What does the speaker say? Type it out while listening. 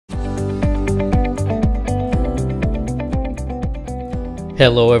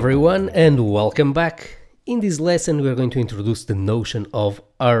Hello everyone and welcome back. In this lesson we are going to introduce the notion of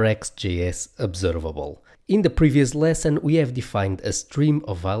RxJs Observable. In the previous lesson we have defined a stream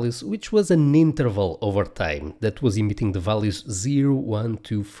of values which was an interval over time that was emitting the values 0, 1,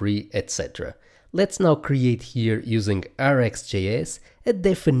 2, 3, etc. Let's now create here using RxJS a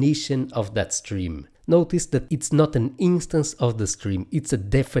definition of that stream. Notice that it's not an instance of the stream, it's a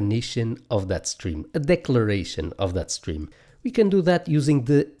definition of that stream, a declaration of that stream. We can do that using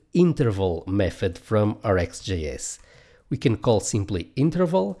the interval method from RxJS. We can call simply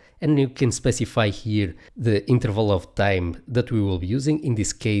interval and you can specify here the interval of time that we will be using, in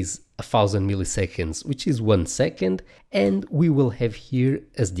this case 1000 milliseconds, which is 1 second, and we will have here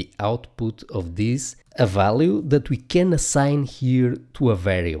as the output of this a value that we can assign here to a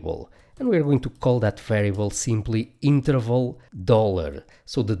variable. And we're going to call that variable simply interval $.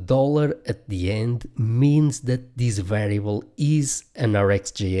 So the dollar at the end means that this variable is an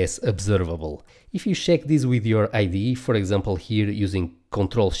RxJS observable. If you check this with your IDE, for example here using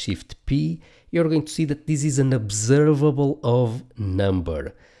Ctrl+Shift+P, you're going to see that this is an observable of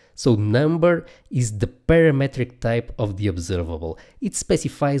number. So number is the parametric type of the observable. It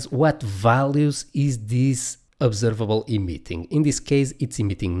specifies what values is this observable emitting. In this case it's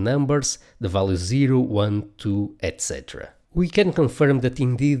emitting numbers, the values 0, 1, 2, etc. We can confirm that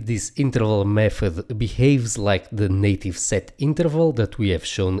indeed this interval method behaves like the native set interval that we have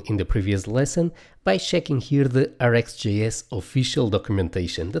shown in the previous lesson by checking here the RxJS official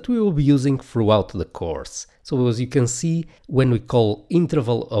documentation that we will be using throughout the course. So as you can see, when we call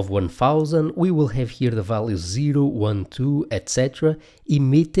interval of 1000, we will have here the values 0, 1, 2, etc.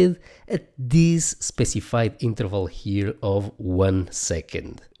 emitted at this specified interval here of 1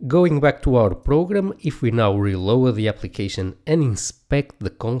 second. Going back to our program, if we now reload the application and inspect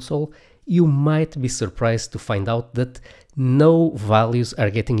the console, you might be surprised to find out that no values are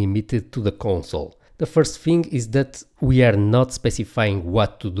getting emitted to the console. The first thing is that we are not specifying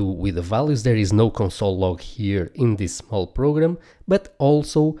what to do with the values. There is no console log here in this small program, but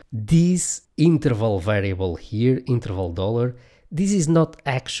also this interval variable here, interval $, this is not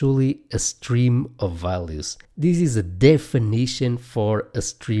actually a stream of values. This is a definition for a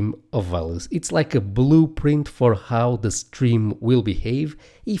stream of values. It's like a blueprint for how the stream will behave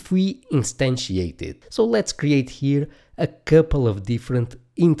if we instantiate it. So let's create here a couple of different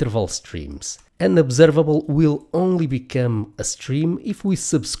interval streams. An observable will only become a stream if we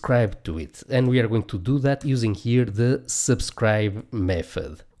subscribe to it, and we are going to do that using here the subscribe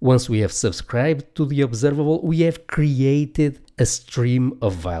method. Once we have subscribed to the observable, we have created a stream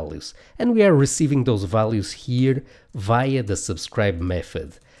of values, and we are receiving those values here via the subscribe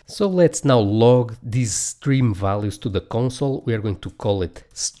method. So let's now log these stream values to the console. We are going to call it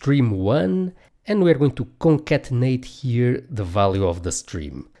stream1, and we are going to concatenate here the value of the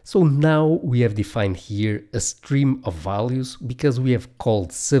stream. So now we have defined here a stream of values because we have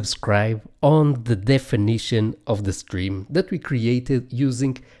called subscribe on the definition of the stream that we created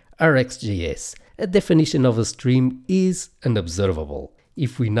using RxJS. A definition of a stream is an observable.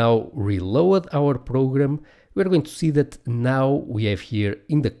 If we now reload our program, we're going to see that now we have here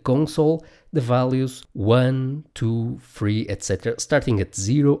in the console the values 1, 2, 3, etc. starting at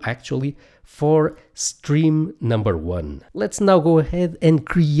 0 actually for stream number 1. Let's now go ahead and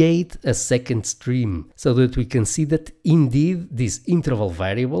create a second stream so that we can see that indeed this interval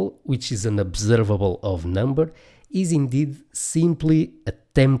variable, which is an observable of number, is indeed simply a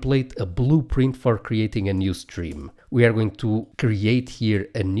template, a blueprint for creating a new stream. We are going to create here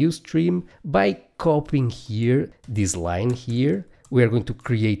a new stream by copying here this line here. We are going to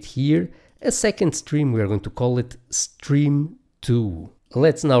create here a second stream. We are going to call it stream2.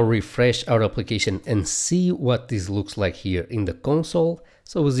 Let's now refresh our application and see what this looks like here in the console.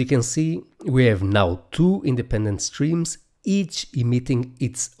 So as you can see, we have now two independent streams, each emitting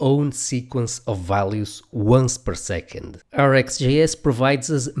its own sequence of values once per second. RxJS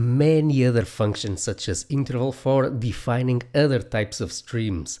provides us many other functions such as interval for defining other types of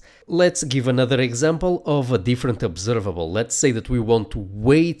streams. Let's give another example of a different observable. Let's say that we want to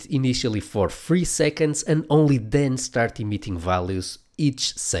wait initially for 3 seconds and only then start emitting values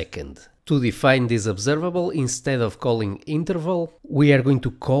each second. To define this observable, instead of calling interval, we are going to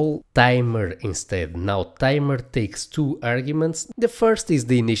call timer instead. Now timer takes two arguments. The first is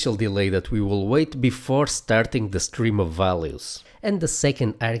the initial delay that we will wait before starting the stream of values. And the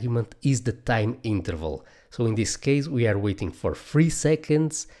second argument is the time interval. So in this case we are waiting for 3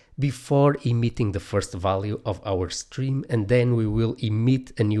 seconds before emitting the first value of our stream, and then we will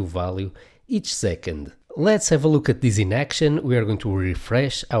emit a new value each second. Let's have a look at this in action. We are going to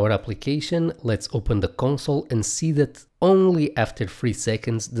refresh our application. Let's open the console and see that only after 3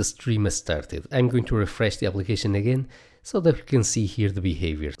 seconds the stream has started. I'm going to refresh the application again so that we can see here the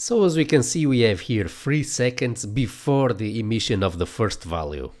behavior. So as we can see, we have here 3 seconds before the emission of the first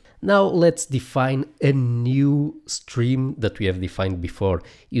value. Now let's define a new stream that we have defined before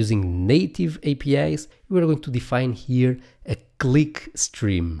using native APIs. We're going to define here a click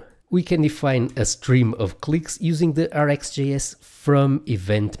stream. We can define a stream of clicks using the RxJs from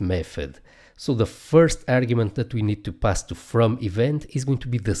event method. So the first argument that we need to pass to from event is going to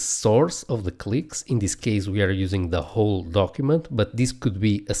be the source of the clicks. In this case, we are using the whole document, but this could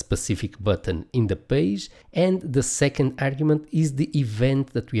be a specific button in the page. And the second argument is the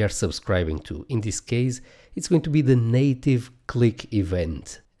event that we are subscribing to. In this case, it's going to be the native click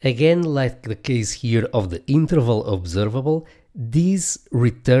event. Again, like the case here of the interval observable, this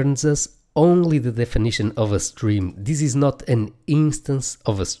returns us only the definition of a stream. This is not an instance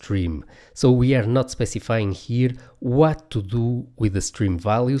of a stream. So we are not specifying here what to do with the stream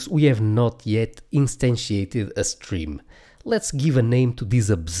values. We have not yet instantiated a stream. Let's give a name to this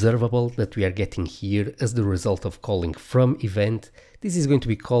observable that we are getting here as the result of calling from event. This is going to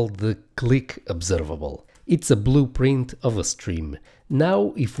be called the click observable. It's a blueprint of a stream.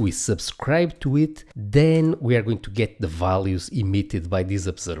 Now, if we subscribe to it, then we are going to get the values emitted by this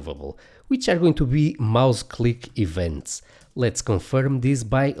observable, which are going to be mouse click events. Let's confirm this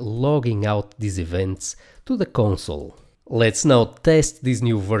by logging out these events to the console. Let's now test this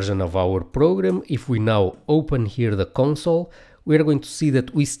new version of our program. If we now open here the console, we are going to see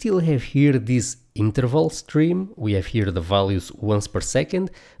that we still have here this interval stream. We have here the values once per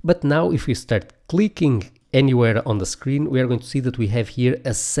second, but now if we start clicking anywhere on the screen, we are going to see that we have here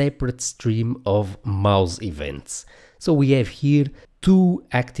a separate stream of mouse events. So we have here two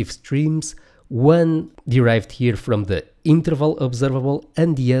active streams, one derived here from the interval observable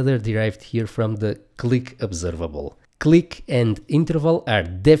and the other derived here from the click observable. Click and interval are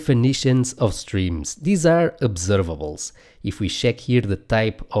definitions of streams. These are observables. If we check here the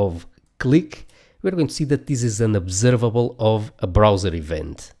type of click, we're going to see that this is an observable of a browser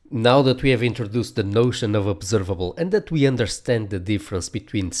event. Now that we have introduced the notion of observable and that we understand the difference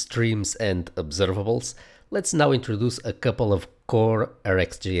between streams and observables, let's now introduce a couple of core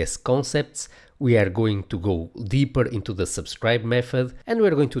RxJS concepts. We are going to go deeper into the subscribe method and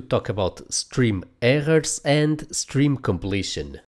we're going to talk about stream errors and stream completion.